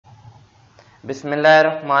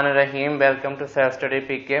बिस्मिल्लाहिर्रहमानिर्रहीम। Welcome to self study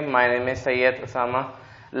PK. My name is Syed Usama.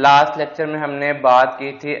 Last lecture में हमने बात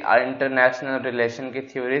की थी इंटरनेशनल रिलेशन की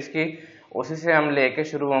थ्योरीज की। उसी से हम लेके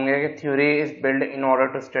शुरू होंगे कि theory is build in order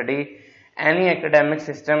to study any academic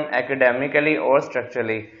system academically और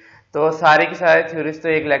स्ट्रक्चरली। तो सारी की सारी थ्योरीज तो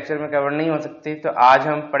एक लेक्चर में कवर नहीं हो सकती, तो आज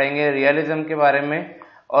हम पढ़ेंगे रियलिज्म के बारे में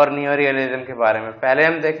और न्यू रियलिज्म के बारे में। पहले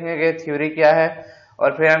हम देखेंगे कि थ्योरी क्या है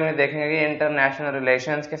और फिर हम ये देखेंगे कि इंटरनेशनल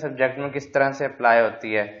रिलेशंस के सब्जेक्ट में किस तरह से अप्लाई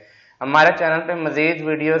होती है। हमारे चैनल पे मजीद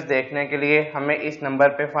वीडियोस देखने के लिए हमें इस नंबर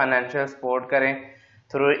पे फाइनेंशियल सपोर्ट करें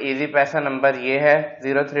थ्रू इजी पैसा। नंबर ये है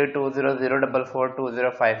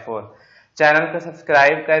 0320044254। चैनल को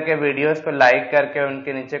सब्सक्राइब करके वीडियोस को लाइक करके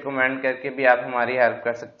उनके नीचे कमेंट करके भी आप हमारी हेल्प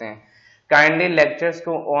कर सकते हैं। काइंडली लेक्चर्स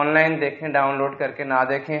को ऑनलाइन देखें, डाउनलोड करके ना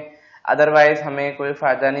देखें, अदरवाइज हमें कोई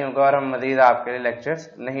फ़ायदा नहीं होगा और हम मजीद आपके लिए लेक्चर्स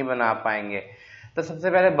नहीं बना पाएंगे। तो सबसे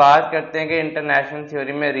पहले बात करते हैं कि इंटरनेशनल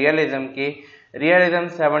थ्योरी में रियलिज्म की। रियलिज्म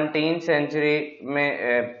 17वीं सेंचुरी में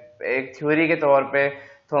एक थ्योरी के तौर पे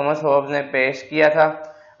थॉमस होब्स ने पेश किया था।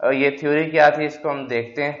 ये थ्योरी क्या थी इसको हम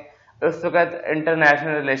देखते हैं। उस वक्त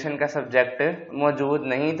इंटरनेशनल रिलेशन का सब्जेक्ट मौजूद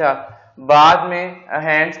नहीं था। बाद में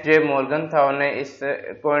हैंस जे मॉर्गन था, उन्हें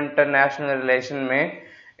इसको इंटरनेशनल रिलेशन में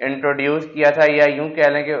इंट्रोड्यूस किया था, या यूं कह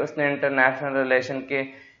लें कि उसने इंटरनेशनल रिलेशन के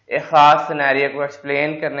एक खास सिनेरियो को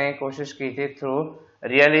एक्सप्लेन करने की कोशिश की थी थ्रू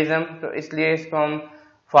रियलिज्म। तो इसलिए इसको हम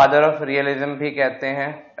फादर ऑफ रियलिज्म भी कहते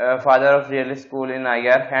हैं, father of realist school in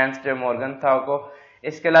IR hence J Morgan था को।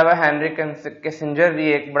 इसके अलावा हेनरी किसिंजर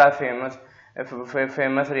भी एक बड़ा फेमस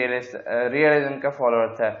रियलिज्म का फॉलोअर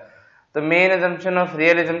था। तो मेन अजम्पशन ऑफ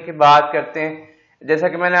रियलिज्म की बात करते हैं। जैसा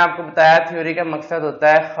कि मैंने आपको बताया, थ्योरी का मकसद होता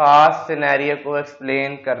है खास सिनेरियो को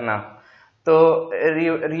एक्सप्लेन करना। तो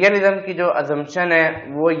रियलिज्म की जो अजम्पशन है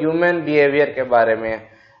वो ह्यूमन बिहेवियर के बारे में है।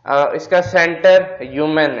 इसका सेंटर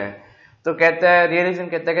ह्यूमन है। तो कहता है, रियलिज्म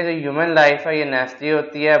कहता है कि जो ह्यूमन लाइफ है ये नेस्टी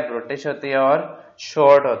होती है, ब्रुटिश होती है और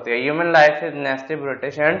शॉर्ट होती है। Human life is नेस्टी,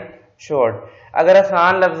 ब्रुटिश and short. अगर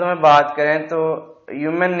आसान लफ्जों में बात करें तो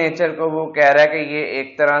ह्यूमन नेचर को वो कह रहा है कि ये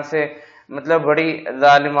एक तरह से मतलब बड़ी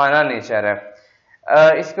जालिमाना नेचर है।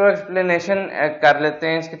 इसको एक्सप्लेनेशन कर लेते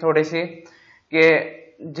हैं इसकी थोड़ी सी, कि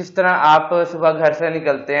जिस तरह आप सुबह घर से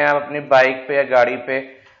निकलते हैं आप अपनी बाइक पे या गाड़ी पे,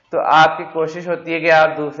 तो आपकी कोशिश होती है कि आप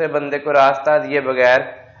दूसरे बंदे को रास्ता दिए बगैर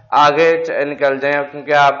आगे निकल जाएं,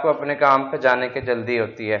 क्योंकि आपको अपने काम पे जाने की जल्दी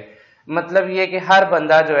होती है। मतलब ये कि हर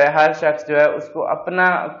बंदा जो है, हर शख्स जो है, उसको अपना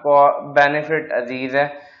बेनिफिट अजीज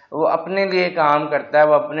है, वो अपने लिए काम करता है,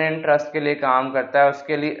 वो अपने इंटरेस्ट के लिए काम करता है।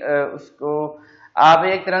 उसके लिए उसको आप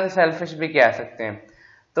एक तरह से सेल्फिश भी कह सकते हैं।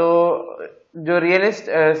 तो जो रियलिस्ट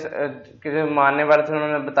के जो मानने वाले थे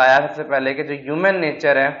उन्होंने बताया सबसे पहले कि जो ह्यूमन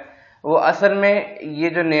नेचर है वो असल में ये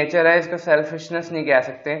जो नेचर है इसको सेल्फिशनेस नहीं कह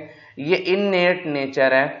सकते, ये इननेट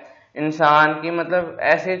नेचर है इंसान की। मतलब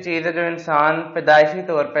ऐसी चीज है जो इंसान पैदाइशी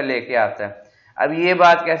तौर पे लेके आता है। अब ये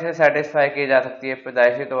बात कैसे सेटिस्फाई की जा सकती है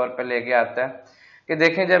पैदाइशी तौर पे लेके आता है, कि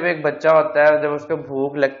देखें जब एक बच्चा होता है, जब उसको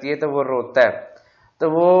भूख लगती है तो वो रोता है। तो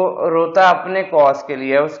वो रोता अपने कॉज के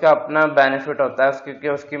लिए, उसका अपना बेनिफिट होता है उसके, कि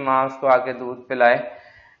उसकी माँ उसको आके दूध पिलाए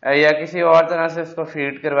या किसी और तरह से उसको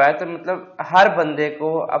फीड करवाए। तो मतलब हर बंदे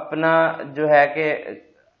को अपना जो है कि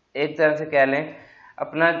एक तरह से कह लें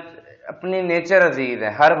अपनी नेचर अजीज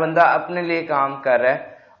है। हर बंदा अपने लिए काम कर रहा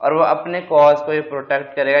है और वो अपने कॉज को ही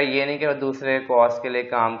प्रोटेक्ट करेगा, ये नहीं कि वो दूसरे कॉज के लिए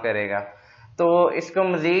काम करेगा। तो इसको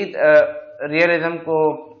मजीद रियलिज्म को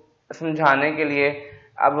समझाने के लिए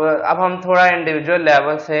अब हम थोड़ा इंडिविजुअल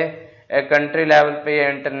लेवल से कंट्री लेवल पे या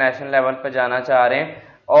इंटरनेशनल लेवल पे जाना चाह रहे हैं।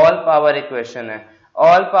 ऑल पावर इक्वेशन है।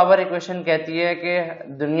 ऑल पावर इक्वेशन कहती है कि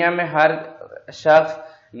दुनिया में हर शख्स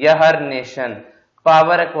या हर नेशन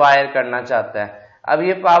पावर एक्वायर करना चाहता है। अब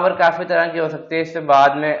ये पावर काफी तरह की हो सकती है, इससे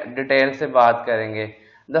बाद में डिटेल से बात करेंगे।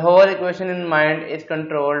 The whole equation in mind is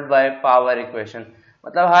controlled by power equation.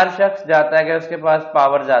 मतलब हर शख्स चाहता है कि उसके पास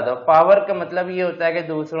पावर ज्यादा हो। पावर का मतलब ये होता है कि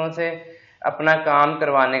दूसरों से अपना काम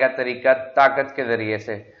करवाने का तरीका ताकत के जरिए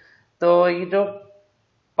से। तो ये जो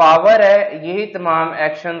पावर है यही तमाम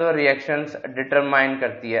एक्शन और रिएक्शंस डिटरमाइन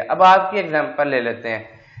करती है। अब आपकी एग्जांपल ले लेते हैं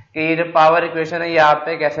कि ये जो पावर इक्वेशन है ये आप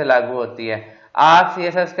पे कैसे लागू होती है। आप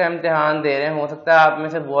सीएसएस का इम्तिहान दे रहे हैं, हो सकता है आप में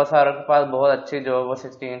से बहुत सारों के पास बहुत अच्छी जॉब हो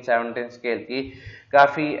 16-17 स्केल की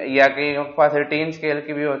काफी, या कईयों के पास 18 स्केल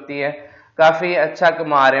की भी होती है, काफी अच्छा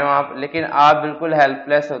कमा रहे हो आप, लेकिन आप बिल्कुल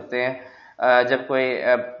हेल्पलेस होते हैं जब कोई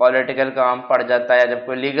पॉलिटिकल काम पड़ जाता है या जब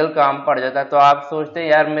कोई लीगल काम पड़ जाता है। तो आप सोचते हैं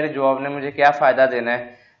यार मेरी जॉब ने मुझे क्या फायदा देना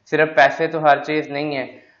है, सिर्फ पैसे तो हर चीज नहीं है।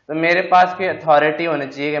 तो मेरे पास कोई अथॉरिटी होनी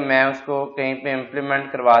चाहिए कि मैं उसको कहीं पे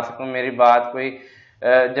इम्प्लीमेंट करवा सकूं। मेरी बात कोई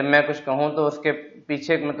जब मैं कुछ कहूं तो उसके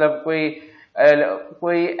पीछे मतलब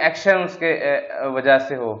कोई एक्शन उसके वजह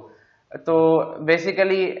से हो। तो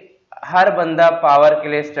बेसिकली हर बंदा पावर के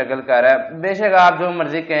लिए स्ट्रगल कर रहा है। बेशक आप जो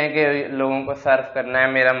मर्जी कहें कि लोगों को सर्व करना है,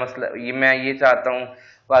 मेरा मसला ये, मैं ये चाहता हूँ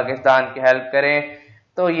पाकिस्तान की हेल्प करें,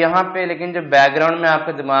 तो यहाँ पे लेकिन जो बैकग्राउंड में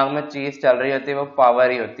आपके दिमाग में चीज चल रही होती है वो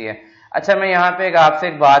पावर ही होती है। अच्छा, मैं यहाँ पे आपसे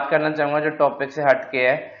एक बात करना चाहूंगा जो टॉपिक से हट के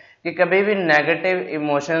है, कि कभी भी नेगेटिव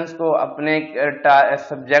इमोशंस को अपने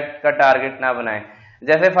सब्जेक्ट का टारगेट ना बनाएं।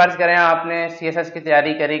 जैसे फर्ज करें आपने सीएसएस की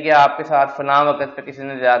तैयारी करी कि आपके साथ फलां वक्त पे किसी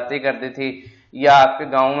ने ज्यादती कर दी थी, या आपके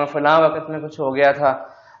गांव में फलां वक्त में कुछ हो गया था,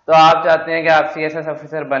 तो आप चाहते हैं कि आप सीएसएस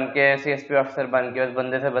ऑफिसर बन के, सीएसपी ऑफिसर बन के उस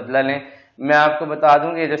बंदे से बदला लें। मैं आपको बता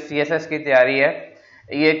दूं कि जो सीएसएस की तैयारी है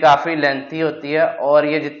ये काफी लेंथी होती है, और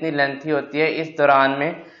ये जितनी लेंथी होती है इस दौरान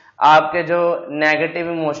में आपके जो नेगेटिव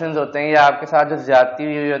इमोशंस होते हैं या आपके साथ जो ज्यादती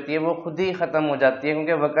हुई होती है वो खुद ही खत्म हो जाती है,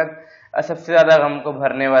 क्योंकि वक्त सबसे ज्यादा गम को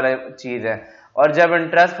भरने वाला चीज है। और जब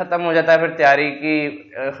इंटरेस्ट खत्म हो जाता है फिर तैयारी की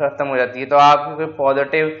खत्म हो जाती है। तो आपके कोई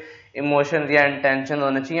पॉजिटिव इमोशंस या इंटेंशन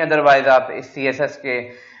होने चाहिए, अदरवाइज आप इस सीएसएस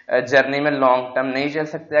के जर्नी में लॉन्ग टर्म नहीं चल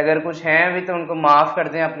सकते। अगर कुछ हैं भी तो उनको माफ कर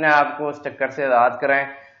दें, अपने आप को उस चक्कर से आजाद कराएं,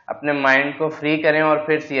 अपने माइंड को फ्री करें और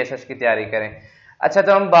फिर सीएसएस की तैयारी करें। अच्छा,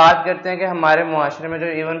 तो हम बात करते हैं कि हमारे मुआशरे में जो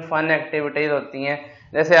इवन फन एक्टिविटीज होती हैं,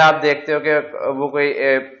 जैसे आप देखते हो कि वो कोई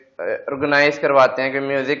ऑर्गेनाइज करवाते हैं कि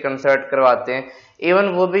म्यूजिक कंसर्ट करवाते हैं, इवन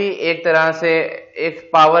वो भी एक तरह से एक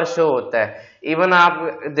पावर शो होता है। इवन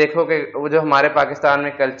आप देखो कि वो जो हमारे पाकिस्तान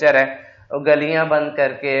में कल्चर है, वो गलियां बंद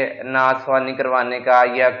करके नाच ख्वानी करवाने का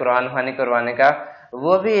या कुरान ख्वानी करवाने का,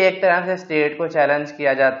 वो भी एक तरह से स्टेट को चैलेंज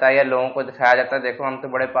किया जाता है या लोगों को दिखाया जाता है देखो हम तो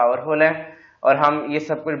बड़े पावरफुल हैं और हम ये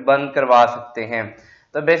सब कुछ बंद करवा सकते हैं।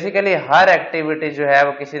 तो बेसिकली हर एक्टिविटी जो है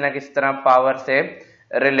वो किसी ना किसी तरह पावर से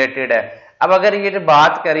रिलेटेड है। अब अगर ये जो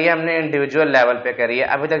बात करी है हमने इंडिविजुअल लेवल पे करी है,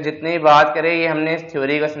 अभी तक जितनी बात करी ये हमने इस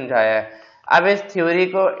थ्योरी को समझाया है। अब इस थ्योरी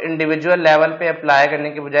को इंडिविजुअल लेवल पे अप्लाई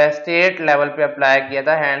करने के बजाय स्टेट लेवल पे अप्लाई किया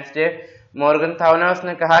था हैंस जे मॉर्गन था ने।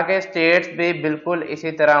 उसने कहा कि स्टेट्स भी बिल्कुल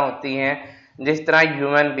इसी तरह होती हैं जिस तरह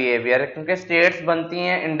ह्यूमन बिहेवियर, क्योंकि स्टेट्स बनती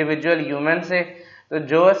हैं इंडिविजुअल ह्यूमन से। तो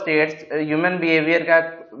जो स्टेट्स ह्यूमन बिहेवियर का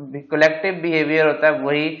कलेक्टिव बिहेवियर होता है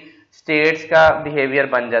वही स्टेट्स का बिहेवियर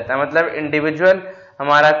बन जाता है। मतलब इंडिविजुअल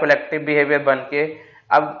हमारा कलेक्टिव बिहेवियर बन के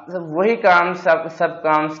अब वही काम सब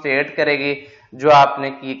काम स्टेट करेगी जो आपने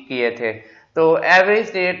किए थे। तो every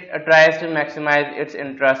state tries to maximise it's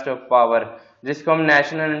interest of power, जिसको हम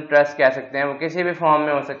नेशनल इंटरेस्ट कह सकते हैं। वो किसी भी फॉर्म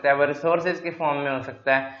में हो सकता है, वो रिसोर्सेज की फॉर्म में हो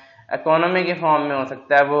सकता है, इकोनॉमी की फॉर्म में हो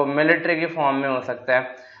सकता है, वो मिलिट्री की फॉर्म में हो सकता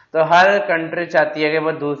है। तो हर कंट्री चाहती है कि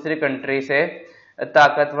वो दूसरी कंट्री से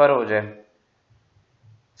ताकतवर हो जाए।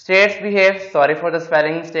 States behave, sorry for the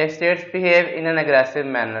spelling, states behave in an aggressive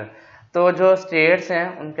manner. तो जो स्टेट्स हैं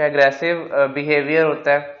उनका एग्रेसिव बिहेवियर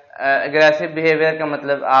होता है। एग्रेसिव बिहेवियर का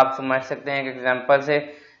मतलब आप समझ सकते हैं एक एग्जांपल से,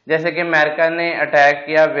 जैसे कि अमेरिका ने अटैक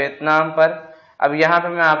किया वियतनाम पर। अब यहाँ पे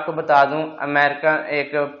मैं आपको बता दूं, अमेरिका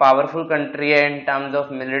एक पावरफुल कंट्री है in terms of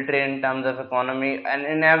military, in terms of economy and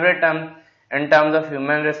in every term, in terms of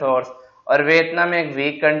human resource. और वियतनाम एक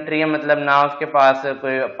वीक कंट्री है, मतलब ना उसके पास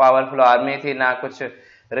कोई पावरफुल आर्मी थी ना कुछ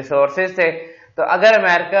रिसोर्सेज थे। तो अगर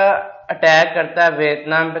अमेरिका अटैक करता है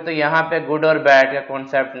वियतनाम पे तो यहाँ पे गुड और बैड का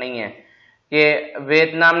कॉन्सेप्ट नहीं है कि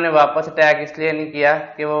वियतनाम ने वापस अटैक इसलिए नहीं किया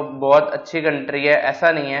कि वो बहुत अच्छी कंट्री है,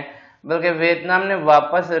 ऐसा नहीं है, बल्कि वियतनाम ने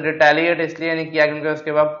वापस रिटेलिएट इसलिए नहीं किया क्योंकि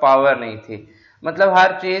उसके पास पावर नहीं थी। मतलब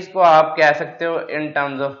हर चीज को आप कह सकते हो in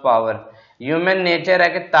terms of power. Human nature है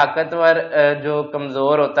कि ताकतवर जो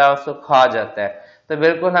कमजोर होता है उसको खा जाता है। तो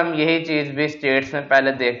बिल्कुल हम यही चीज भी स्टेट्स में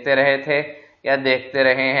पहले देखते रहे थे या देखते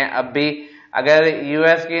रहे हैं अब भी। अगर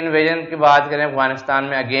यूएस की इन्वेजन की बात करें अफगानिस्तान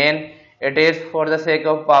में, again it is for the sake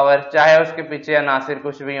of power, चाहे उसके पीछे अनासिर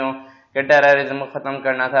कुछ भी हो कि टेररिज्म खत्म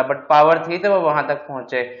करना था, बट पावर थी तो वो वहां तक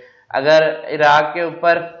पहुंचे। अगर इराक के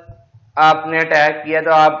ऊपर आपने अटैक किया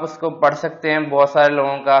तो आप उसको पढ़ सकते हैं, बहुत सारे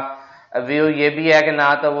लोगों का व्यू ये भी है कि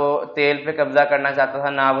ना तो वो तेल पे कब्जा करना चाहता था,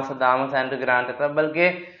 ना वो सद्दाम हुसैन को गिराना चाहता था, बल्कि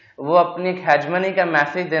वो अपनी हेजमनी का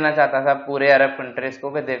मैसेज देना चाहता था पूरे अरब कंट्रीज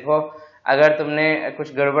को कि देखो अगर तुमने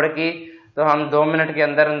कुछ गड़बड़ की तो हम 2 मिनट के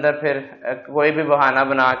अंदर अंदर फिर कोई भी बहाना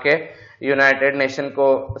बना के यूनाइटेड नेशन को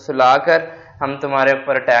सुला कर हम तुम्हारे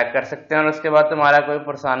ऊपर अटैक कर सकते हैं और उसके बाद तुम्हारा कोई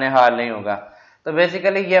पुरसाने हाल नहीं होगा। तो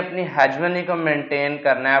बेसिकली ये अपनी हेजमनी को मेंटेन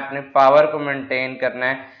करना है, अपनी पावर को मेंटेन करना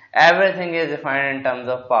है। Everything is defined in terms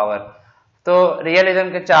of power. तो रियलिज्म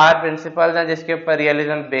के 4 प्रिंसिपल्स हैं जिसके ऊपर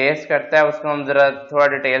रियलिज्म बेस करता है, उसको हम जरा थोड़ा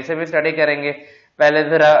डिटेल से भी स्टडी करेंगे। पहले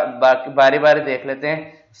जरा बारी बारी देख लेते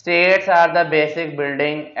हैं। States are the basic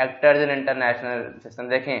building actors in international system.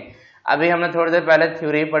 देखें अभी हमने थोड़ी देर पहले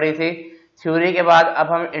थ्योरी पढ़ी थी, थ्योरी के बाद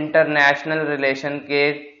अब हम इंटरनेशनल रिलेशन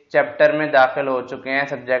के चैप्टर में दाखिल हो चुके हैं,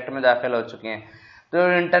 सब्जेक्ट में दाखिल हो चुके हैं।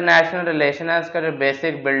 तो इंटरनेशनल रिलेशन है, उसका जो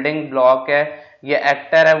बेसिक बिल्डिंग ब्लॉक है, ये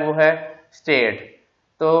एक्टर है, वो है स्टेट।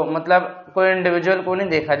 तो मतलब कोई इंडिविजुअल को नहीं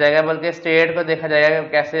देखा जाएगा, बल्कि स्टेट को देखा जाएगा कि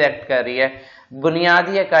कैसे एक्ट कर रही है।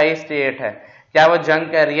 बुनियादी इकाई स्टेट है, क्या वो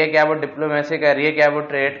जंग कर रही है, क्या वो डिप्लोमेसी कर रही है, क्या वो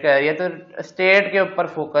ट्रेड कर रही है, तो स्टेट के ऊपर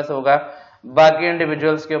फोकस होगा, बाकी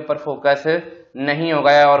इंडिविजुअल्स के ऊपर फोकस नहीं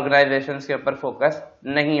होगा या ऑर्गेनाइजेशंस के ऊपर फोकस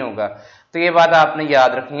नहीं होगा। तो ये बात आपने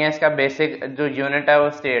याद रखनी है। इसका बेसिक जो यूनिट है वो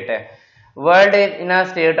स्टेट है। World is in a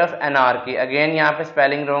state of anarchy, again यहाँ पे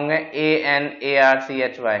स्पेलिंग रॉन्ग है,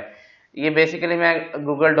 ANARCHY। ये बेसिकली मैं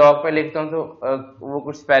गूगल डॉक पे लिखता हूँ तो वो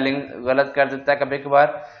कुछ स्पेलिंग गलत कर देता है कभी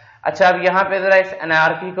कभार। अच्छा, अब यहाँ पे जरा इस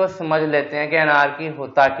एनार्की को समझ लेते हैं कि एनार्की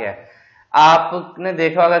होता क्या है। आपने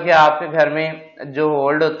देखा होगा कि आपके घर में जो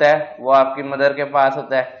होल्ड होता है वो आपकी मदर के पास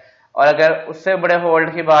होता है, और अगर उससे बड़े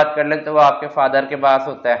होल्ड की बात कर लें तो वो आपके फादर के पास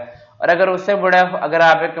होता है, और अगर उससे बड़ा, अगर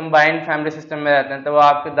आप एक कंबाइंड फैमिली सिस्टम में रहते हैं तो वो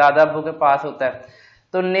आपके दादा अब्बू के पास होता है।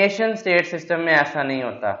 तो नेशन स्टेट सिस्टम में ऐसा नहीं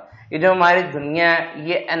होता। ये जो हमारी दुनिया है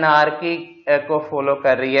ये एनार्की को फॉलो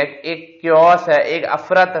कर रही है, एक क्योस है, एक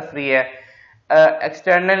अफरा तफरी है,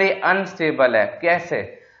 एक्सटर्नली अनस्टेबल है। कैसे?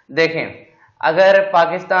 देखें, अगर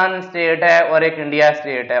पाकिस्तान स्टेट है और एक इंडिया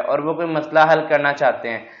स्टेट है और वो कोई मसला हल करना चाहते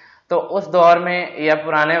हैं, तो उस दौर में या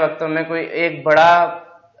पुराने वक्तों में कोई एक बड़ा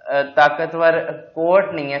ताकतवर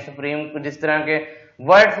कोर्ट नहीं है, सुप्रीम, जिस तरह के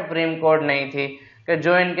वर्ल्ड सुप्रीम कोर्ट नहीं थी कि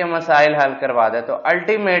जो इनके मसाइल हल करवा दे। तो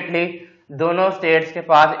अल्टीमेटली दोनों स्टेट्स के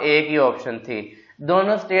पास एक ही ऑप्शन थी।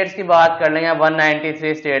 दोनों स्टेट्स की बात कर लें या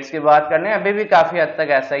 193 स्टेट्स की बात कर लें, अभी भी काफी हद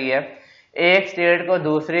तक ऐसा ही है। एक स्टेट को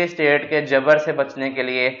दूसरी स्टेट के जबर से बचने के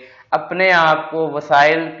लिए अपने आप को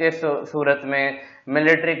वसाइल के सूरत में,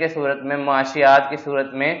 मिलिट्री के सूरत में, माशियात की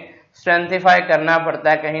सूरत में स्ट्रेंथिफाई करना पड़ता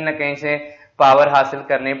है, कहीं ना कहीं से पावर हासिल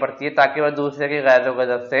करनी पड़ती है ताकि वह दूसरे की गैज़ो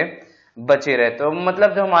गज़ब से बची रहे। तो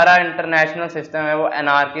मतलब जो हमारा इंटरनेशनल सिस्टम है वो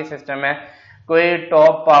एनार्की सिस्टम है, कोई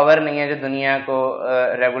टॉप पावर नहीं है जो दुनिया को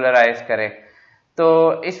रेगुलराइज करे। तो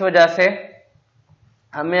इस वजह से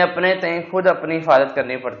हमें अपने तय खुद अपनी हिफाजत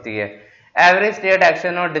करनी पड़ती है। एवरी स्टेट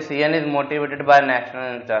एक्शन और decision is motivated by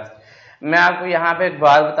national interest. मैं आपको यहाँ पे एक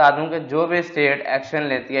बात बता दूं कि जो भी स्टेट एक्शन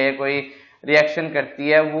लेती है या कोई रिएक्शन करती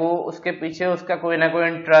है, वो उसके पीछे उसका कोई ना कोई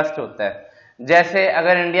इंटरेस्ट होता है। जैसे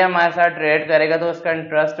अगर इंडिया हमारे साथ ट्रेड करेगा तो उसका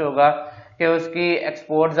इंटरेस्ट होगा कि उसकी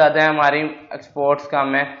एक्सपोर्ट ज्यादा है, हमारी एक्सपोर्ट्स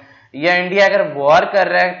कम है। या इंडिया अगर वॉर कर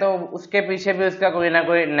रहा है तो उसके पीछे भी उसका कोई ना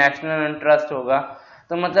कोई नेशनल इंटरेस्ट होगा।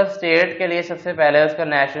 तो मतलब स्टेट के लिए सबसे पहले उसका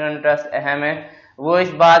नेशनल इंटरेस्ट अहम है। वो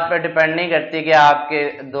इस बात पर डिपेंड नहीं करती कि आपके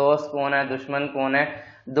दोस्त कौन है, दुश्मन कौन है।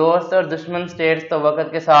 दोस्त और दुश्मन स्टेट्स तो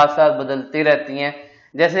वक्त के साथ साथ बदलती रहती हैं।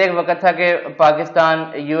 जैसे एक वक्त था कि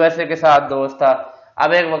पाकिस्तान यूएसए के साथ दोस्त था,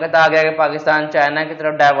 अब एक वक्त आ गया कि पाकिस्तान चाइना की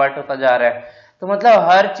तरफ डाइवर्ट होता जा रहा है। तो मतलब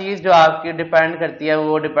हर चीज जो आपकी डिपेंड करती है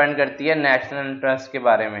वो डिपेंड करती है नेशनल इंटरेस्ट के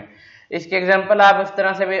बारे में। इसके एग्जांपल आप इस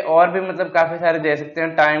तरह से भी और भी मतलब काफी सारे दे सकते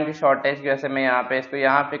हैं। टाइम की शॉर्टेज की वजह से मैं इसको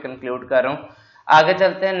यहाँ पे कंक्लूड कर रहा हूँ। आगे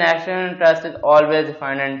चलते हैं। National interest is always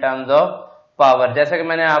defined in terms of power. जैसा कि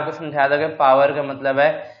मैंने आपको समझाया था कि पावर का मतलब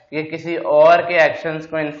है कि किसी और के एक्शंस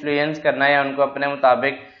को इन्फ्लुएंस करना या उनको अपने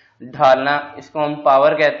मुताबिक ढालना, इसको हम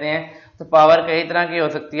पावर कहते हैं। तो पावर कई तरह की हो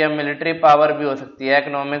सकती है, मिलिट्री पावर भी हो सकती है,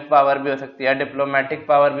 इकोनॉमिक पावर भी हो सकती है, डिप्लोमेटिक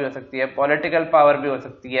पावर भी हो सकती है, पॉलिटिकल पावर भी हो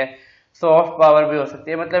सकती है, सॉफ्ट पावर भी हो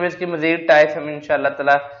सकती है। मतलब इसकी मजीद टाइप्स हम इंशाल्लाह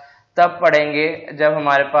ताला तब पढ़ेंगे जब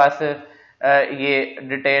हमारे पास ये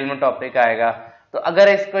डिटेल में टॉपिक आएगा। तो अगर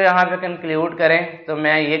इसको यहाँ पे कंक्लूड करें तो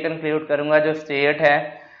मैं ये कंक्लूड करूंगा, जो स्टेट है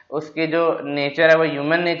उसकी जो नेचर है वो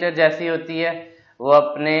ह्यूमन नेचर जैसी होती है। वो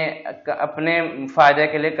अपने फायदे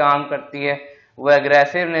के लिए काम करती है, वो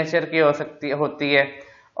एग्रेसिव नेचर की होती है,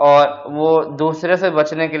 और वो दूसरे से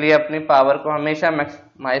बचने के लिए अपनी पावर को हमेशा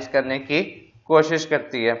मैक्सिमाइज करने की कोशिश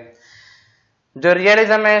करती है। जो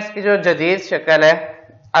रियलिज्म है इसकी जो जदीद शक्ल है,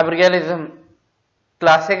 अब रियलिज्म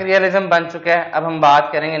क्लासिक रियलिज्म बन चुका है। अब हम बात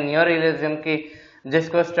करेंगे न्यू रियलिज्म की,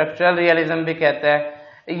 जिसको स्ट्रक्चरल रियलिज्म भी कहता है।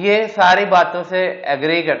 ये सारी बातों से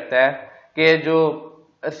एग्री करता है कि जो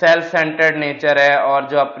सेल्फ सेंटर्ड नेचर है और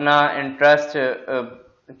जो अपना इंटरेस्ट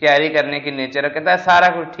कैरी करने की नेचर है, कहता है सारा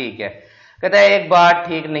कुछ ठीक है। कहता है एक बात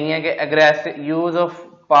ठीक नहीं है कि अग्रेसिव यूज ऑफ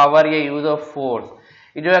पावर या यूज ऑफ फोर्स,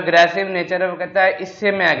 ये जो अग्रेसिव नेचर है वो कहता है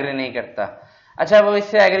इससे मैं एग्री नहीं करता। अच्छा, वो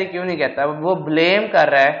इससे एग्री क्यों नहीं करता? वो ब्लेम कर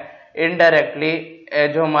रहा है इनडायरेक्टली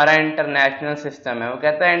जो हमारा इंटरनेशनल सिस्टम है। वो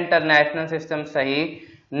कहता है इंटरनेशनल सिस्टम सही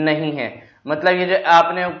नहीं है। मतलब ये जो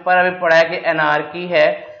आपने ऊपर अभी पढ़ा है कि एनार्की है,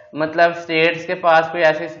 मतलब स्टेट्स के पास कोई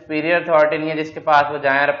ऐसी सुपीरियर अथॉरिटी नहीं है जिसके पास वो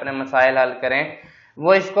जाएं और अपने मसाइल हल करें।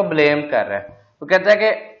 वो इसको ब्लेम कर रहा है। वो कहता है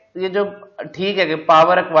कि ये जो ठीक है कि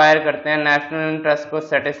पावर एक्वायर करते हैं, नेशनल इंटरेस्ट को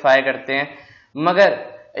सेटिस्फाई करते हैं, मगर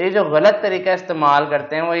ये जो गलत तरीका इस्तेमाल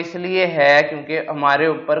करते हैं वो इसलिए है क्योंकि हमारे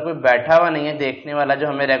ऊपर कोई बैठा हुआ नहीं है देखने वाला जो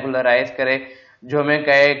हमें रेगुलराइज करे, जो हमें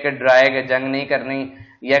कहे कि डराए कि जंग नहीं करनी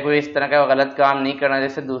या कोई इस तरह का गलत काम नहीं करना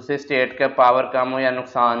जैसे दूसरी स्टेट का पावर कम हो या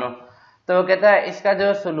नुकसान हो। तो वो कहता है इसका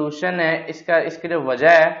जो सोल्यूशन है, इसकी जो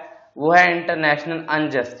वजह है वो है इंटरनेशनल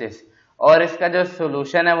अनजस्टिस, और इसका जो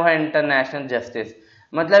सोल्यूशन है वो है इंटरनेशनल जस्टिस।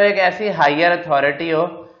 मतलब एक ऐसी हायर अथॉरिटी हो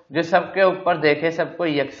जो सबके ऊपर देखे, सबको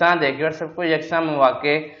यकसां देखे और सबको यकसां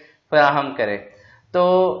मौके फराहम करे। तो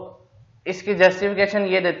इसकी जस्टिफिकेशन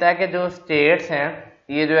ये देता है कि जो स्टेट्स हैं,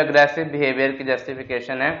 ये जो एग्रेसिव बिहेवियर की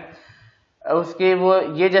जस्टिफिकेशन है उसकी, वो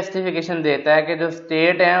ये जस्टिफिकेशन देता है कि जो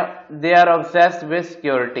स्टेट हैं they are obsessed with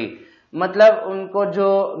security. मतलब उनको जो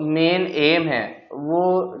मेन एम है वो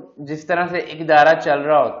जिस तरह से एक इदारा चल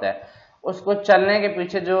रहा होता है उसको चलने के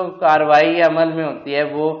पीछे जो कार्रवाई अमल में होती है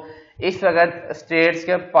वो इस वक्त स्टेट्स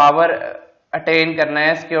के पावर अटेन करना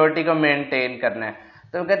है, सिक्योरिटी को मेंटेन करना है।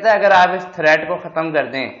 तो कहता है अगर आप इस थ्रेट को ख़त्म कर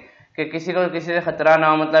दें कि किसी को किसी से खतरा ना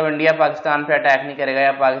हो, मतलब इंडिया पाकिस्तान पे अटैक नहीं करेगा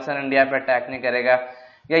या पाकिस्तान इंडिया पे अटैक नहीं करेगा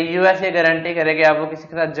या यूएस ये गारंटी करेगा आप वो किसी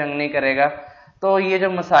के साथ जंग नहीं करेगा, तो ये जो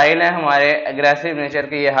मसाइल हैं हमारे एग्रेसिव नेचर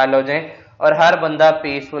के ये हल हो जाएं और हर बंदा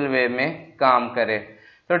पीसफुल वे में काम करे।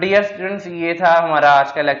 तो डियर स्टूडेंट्स, ये था हमारा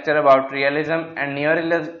आज का lecture about realism and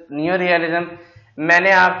new realism.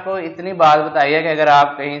 मैंने आपको इतनी बात बताई है कि अगर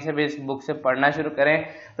आप कहीं से भी इस बुक से पढ़ना शुरू करें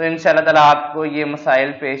तो इंशाल्लाह ताला आपको ये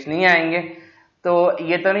मसाइल पेश नहीं आएंगे। तो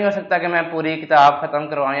ये तो नहीं हो सकता कि मैं पूरी किताब खत्म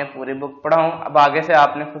करवाऊं या पूरी बुक पढ़ाऊं, अब आगे से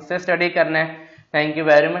आपने खुद से स्टडी करना है। Thank you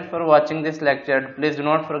very much for watching this lecture. Please do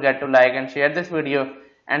not forget to like and share this video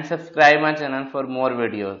and subscribe my channel for more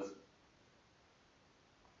videos.